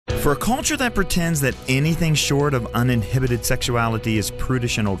For a culture that pretends that anything short of uninhibited sexuality is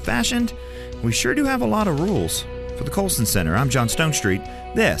prudish and old-fashioned, we sure do have a lot of rules. For the Colson Center, I'm John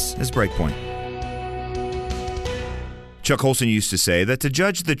Stonestreet. This is Breakpoint. Chuck Colson used to say that to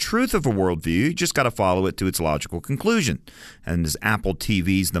judge the truth of a worldview, you just got to follow it to its logical conclusion. And as Apple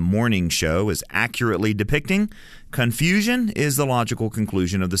TV's The Morning Show is accurately depicting, confusion is the logical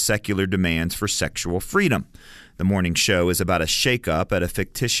conclusion of the secular demands for sexual freedom. The Morning Show is about a shakeup at a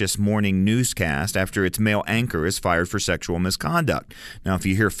fictitious morning newscast after its male anchor is fired for sexual misconduct. Now, if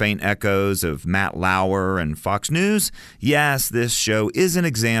you hear faint echoes of Matt Lauer and Fox News, yes, this show is an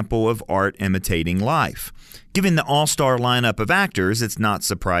example of art imitating life. Given the all-star lineup of actors, it's not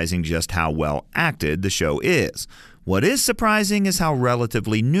surprising just how well acted the show is. What is surprising is how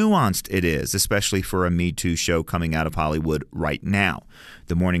relatively nuanced it is, especially for a Me Too show coming out of Hollywood right now.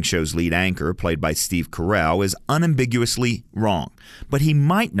 The morning show's lead anchor, played by Steve Carell, is unambiguously wrong, but he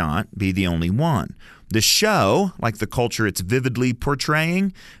might not be the only one. The show, like the culture it's vividly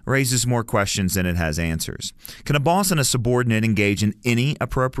portraying, raises more questions than it has answers. Can a boss and a subordinate engage in any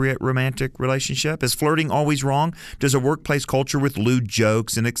appropriate romantic relationship? Is flirting always wrong? Does a workplace culture with lewd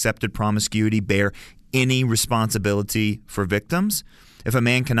jokes and accepted promiscuity bear any responsibility for victims? If a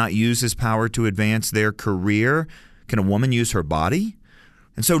man cannot use his power to advance their career, can a woman use her body?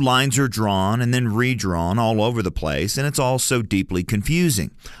 And so lines are drawn and then redrawn all over the place, and it's all so deeply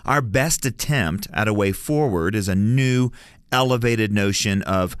confusing. Our best attempt at a way forward is a new, elevated notion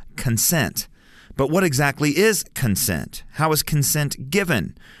of consent. But what exactly is consent? How is consent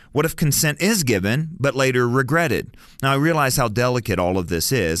given? What if consent is given, but later regretted? Now, I realize how delicate all of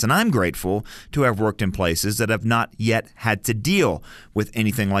this is, and I'm grateful to have worked in places that have not yet had to deal with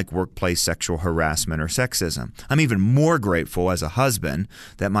anything like workplace sexual harassment or sexism. I'm even more grateful as a husband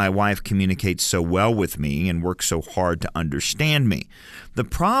that my wife communicates so well with me and works so hard to understand me. The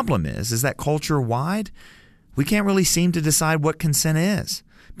problem is that culture-wide, we can't really seem to decide what consent is.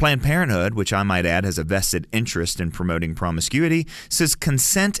 Planned Parenthood, which I might add has a vested interest in promoting promiscuity, says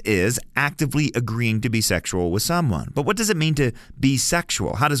consent is actively agreeing to be sexual with someone. But what does it mean to be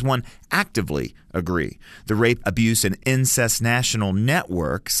sexual? How does one actively agree? The Rape, Abuse, and Incest National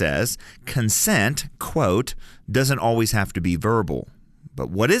Network says consent, quote, doesn't always have to be verbal.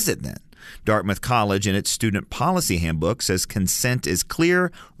 But what is it then? Dartmouth College, in its student policy handbook, says consent is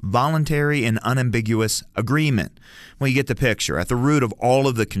clear, voluntary, and unambiguous agreement. Well, you get the picture. At the root of all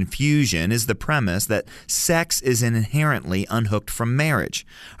of the confusion is the premise that sex is inherently unhooked from marriage.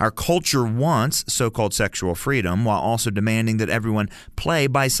 Our culture wants so-called sexual freedom while also demanding that everyone play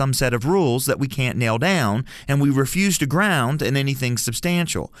by some set of rules that we can't nail down, and we refuse to ground in anything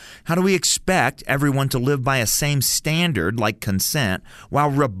substantial. How do we expect everyone to live by a same standard like consent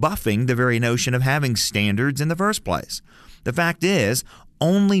while rebuffing the very notion of having standards in the first place? The fact is,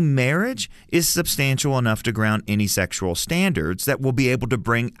 only marriage is substantial enough to ground any sexual standards that will be able to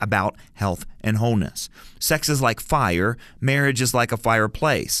bring about health and wholeness. Sex is like fire. Marriage is like a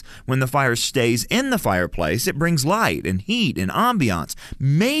fireplace. When the fire stays in the fireplace, it brings light and heat and ambiance.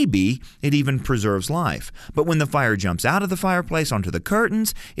 Maybe it even preserves life. But when the fire jumps out of the fireplace onto the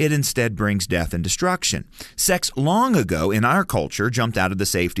curtains, it instead brings death and destruction. Sex long ago in our culture jumped out of the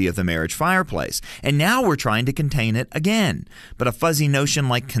safety of the marriage fireplace, and now we're trying to contain it again. But a fuzzy notion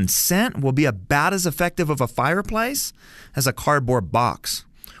like consent will be about as effective of a fireplace as a cardboard box.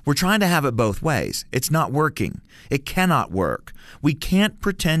 We're trying to have it both ways. It's not working. It cannot work. We can't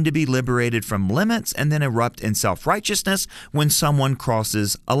pretend to be liberated from limits and then erupt in self-righteousness when someone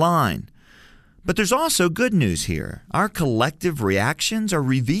crosses a line. But there's also good news here. Our collective reactions are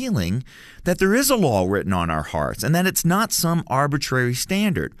revealing that there is a law written on our hearts and that it's not some arbitrary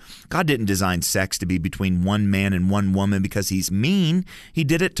standard. God didn't design sex to be between one man and one woman because he's mean. He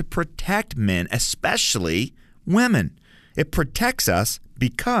did it to protect men, especially women. It protects us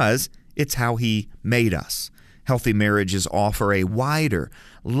because it's how he made us. Healthy marriages offer a wider,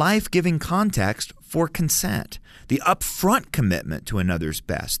 life-giving context for consent, the upfront commitment to another's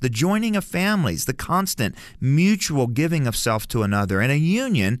best, the joining of families, the constant mutual giving of self to another, and a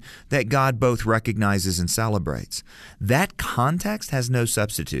union that God both recognizes and celebrates. That context has no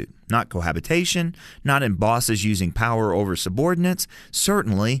substitute. Not cohabitation, not in bosses using power over subordinates,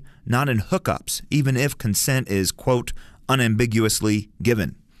 certainly not in hookups, even if consent is, quote, unambiguously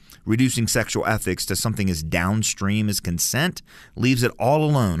given. Reducing sexual ethics to something as downstream as consent leaves it all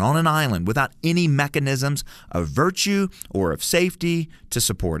alone on an island without any mechanisms of virtue or of safety to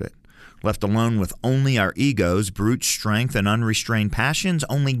support it. Left alone with only our egos, brute strength, and unrestrained passions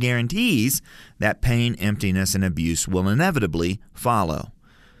only guarantees that pain, emptiness, and abuse will inevitably follow.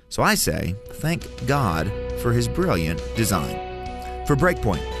 So I say, thank God for his brilliant design. For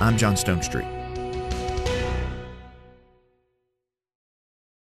Breakpoint, I'm John Stonestreet.